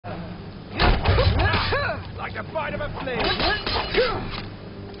Like the bite of a flea.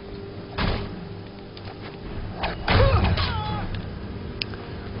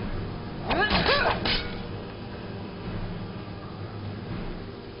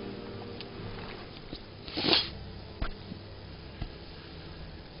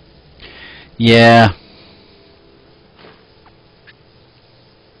 Yeah.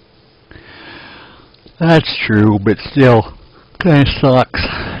 That's true, but still, kinda sucks.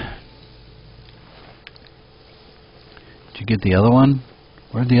 Did you get the other one?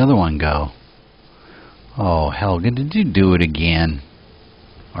 Where'd the other one go? Oh, Helga, did you do it again?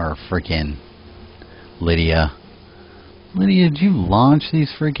 Or frickin' Lydia. Lydia, did you launch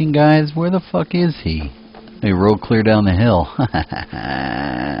these freaking guys? Where the fuck is he? They rolled clear down the hill.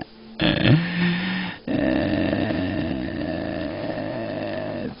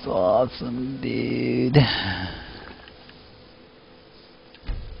 It's awesome, dude.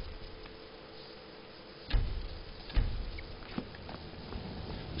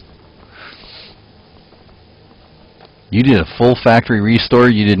 You did a full factory restore?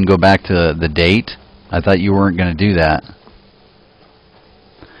 You didn't go back to the date? I thought you weren't going to do that.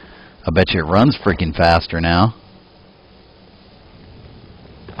 I bet you it runs freaking faster now.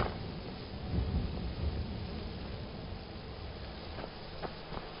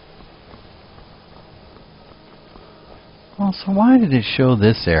 Well, so why did it show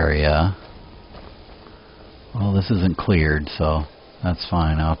this area? Well, this isn't cleared, so that's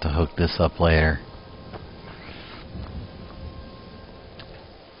fine. I'll have to hook this up later.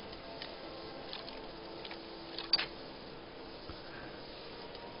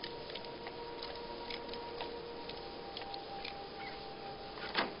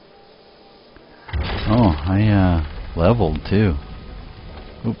 Oh, I leveled too.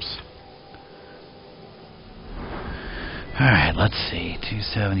 Oops. Alright, let's see.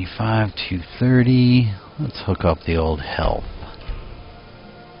 275, 230. Let's hook up the old health.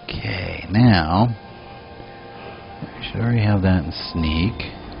 Okay, now I should already have that in sneak.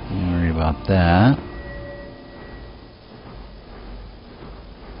 Don't worry about that.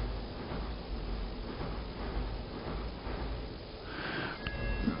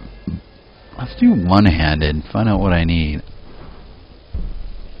 Let's do one-handed. Find out what I need.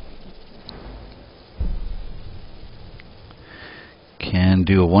 Can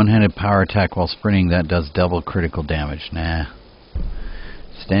do a one-handed power attack while sprinting. That does double critical damage. Nah.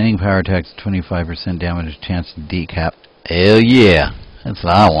 Standing power attacks 25% damage. Chance to decap. Hell yeah. That's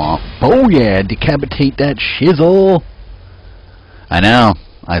what I want. Oh yeah. Decapitate that shizzle. I know.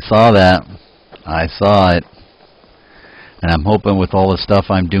 I saw that. I saw it. And I'm hoping with all the stuff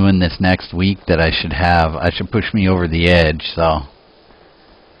I'm doing this next week that I should push me over the edge, so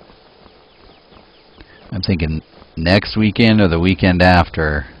I'm thinking next weekend or the weekend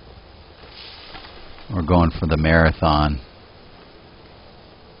after we're going for the marathon.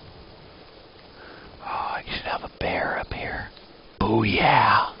 Oh, I should have a bear up here.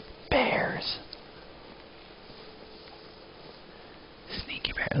 Booyah! Bears.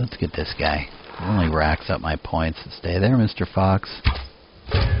 Sneaky bear. Let's get this guy. It only racks up my points. Stay there, Mr. Fox.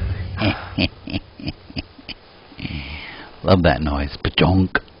 Love that noise.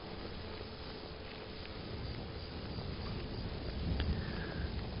 Ba-chonk.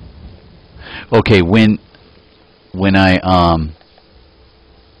 Okay, when I'm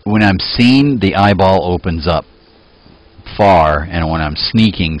seeing, the eyeball opens up far, and when I'm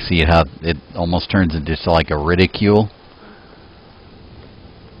sneaking, see how it almost turns into just like a ridicule.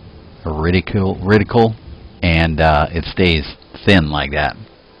 Reticle, and it stays thin like that.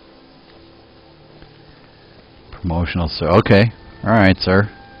 Promotional, sir. Okay, all right, sir.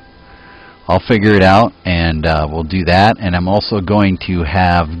 I'll figure it out, and we'll do that. And I'm also going to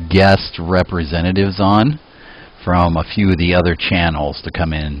have guest representatives on from a few of the other channels to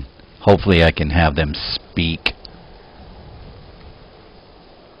come in. Hopefully, I can have them speak.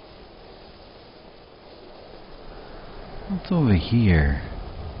 What's over here?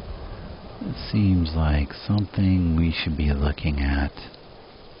 It seems like something we should be looking at.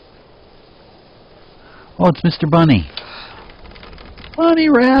 Oh, it's Mr. Bunny. Bunny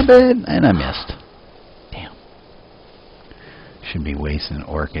Rabbit! And I missed. Damn. Should be wasting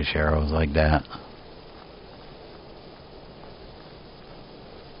orcish arrows like that.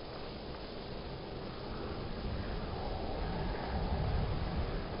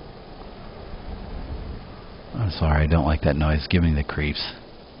 I'm sorry, I don't like that noise. Give me the creeps.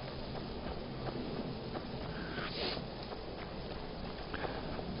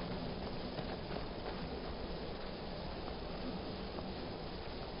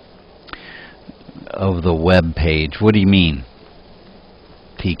 Of the web page. What do you mean?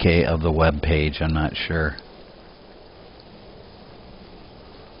 TK of the web page. I'm not sure.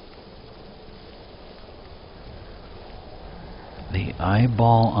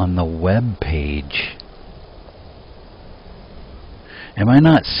 eyeball on the web page. Am I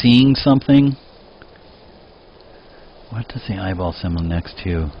not seeing something? What does the eyeball symbol next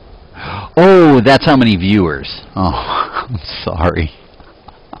to? Oh, that's how many viewers. Oh, I'm sorry.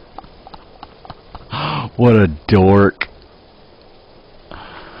 What a dork.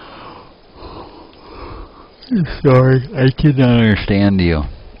 Sorry, I cannot understand you.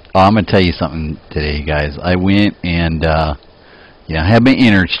 Oh, I'm going to tell you something today, guys. I went and you know, had my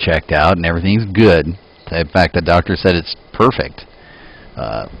innards checked out, and everything's good. In fact, the doctor said it's perfect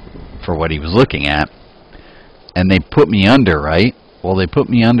for what he was looking at. And they put me under, right? Well, they put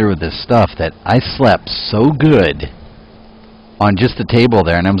me under with this stuff that I slept so good on just the table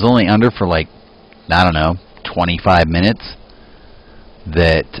there, and I was only under for like, I don't know, 25 minutes,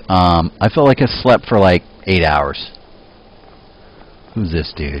 that I felt like I slept for like 8 hours. Who's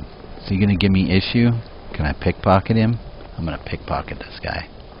this dude? Is he going to give me issue? Can I pickpocket him? I'm going to pickpocket this guy.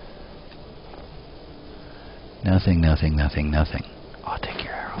 Nothing, nothing, nothing, nothing. I'll take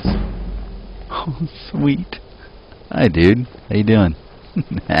your arrows. Oh, sweet. Hi, dude. How you doing? If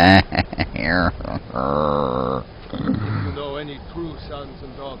you know any true sons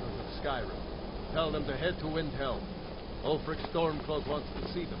and daughters of Skyrim, tell them to head to Windhelm. Ulfric Stormcloak wants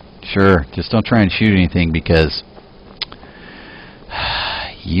to see them. Sure. Just don't try and shoot anything because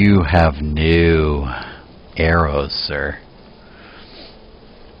you have new arrows, sir.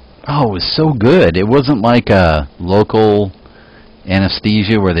 Oh, it was so good. It wasn't like a local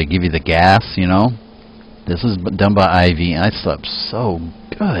anesthesia where they give you the gas, you know. This is done by IV. I slept so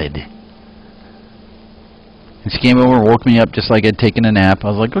good. And she came over and woke me up just like I'd taken a nap. I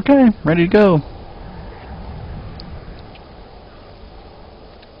was like, okay, ready to go.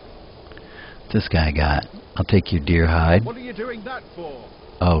 What's this guy got? I'll take your deer hide. What are you doing that for?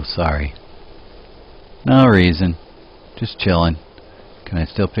 Oh, sorry. No reason. Just chilling. Can I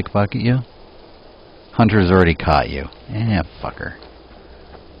still pickpocket you? Hunter's already caught you. Eh, fucker.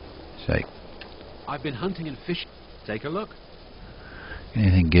 Shite. I've been hunting and fishing. Take a look.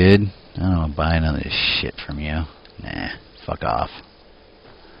 Anything good? I don't want to buy none of this shit from you. Nah, fuck off.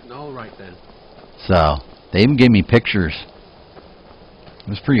 All right then. So, they even gave me pictures. It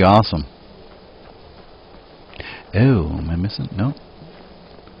was pretty awesome. Oh, am I missing? Nope.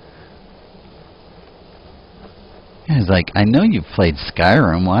 He's like, I know you've played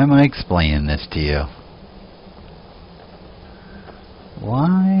Skyrim. Why am I explaining this to you?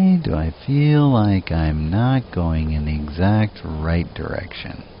 Why do I feel like I'm not going in the exact right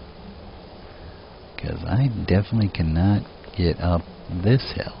direction? Because I definitely cannot get up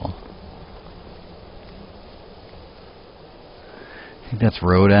this hill. I think that's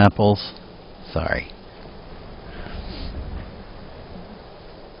road apples. Sorry.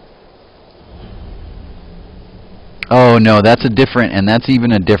 Oh no, that's a different, and that's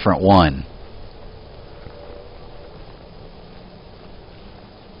even a different one.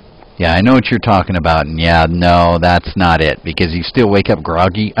 Yeah, I know what you're talking about, and yeah, no, that's not it, because you still wake up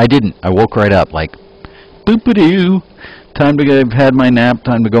groggy. I didn't. I woke right up, like, boop-a-doo, time to go, I've had my nap,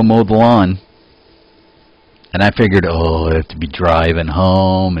 time to go mow the lawn. And I figured, oh, I have to be driving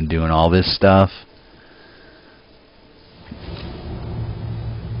home and doing all this stuff.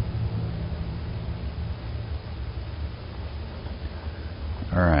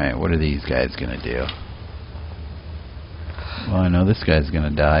 Alright, what are these guys going to do? Well, I know this guy's going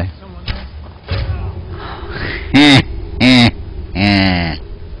to die.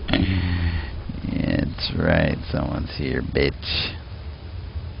 That's right, someone's here, bitch.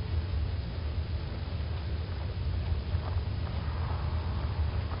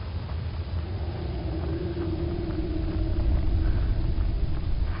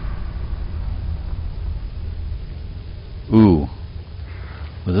 Ooh.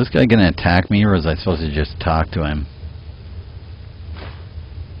 Was this guy going to attack me, or was I supposed to just talk to him?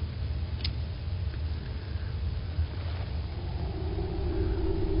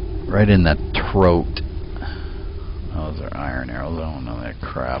 Right in the throat. Those are iron arrows. I don't know that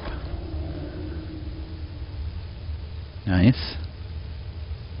crap. Nice.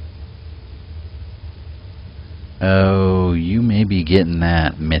 Oh, you may be getting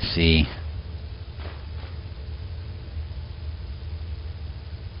that, Missy.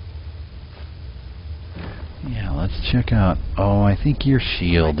 Yeah, let's check out. Oh, I think your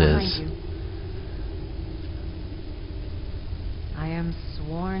shield is. I am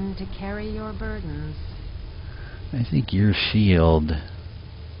sworn to carry your burdens. I think your shield.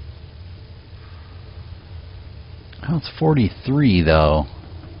 Oh, it's 43 though.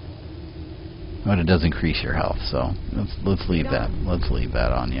 But it does increase your health, so let's leave that. Let's leave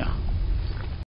that on you.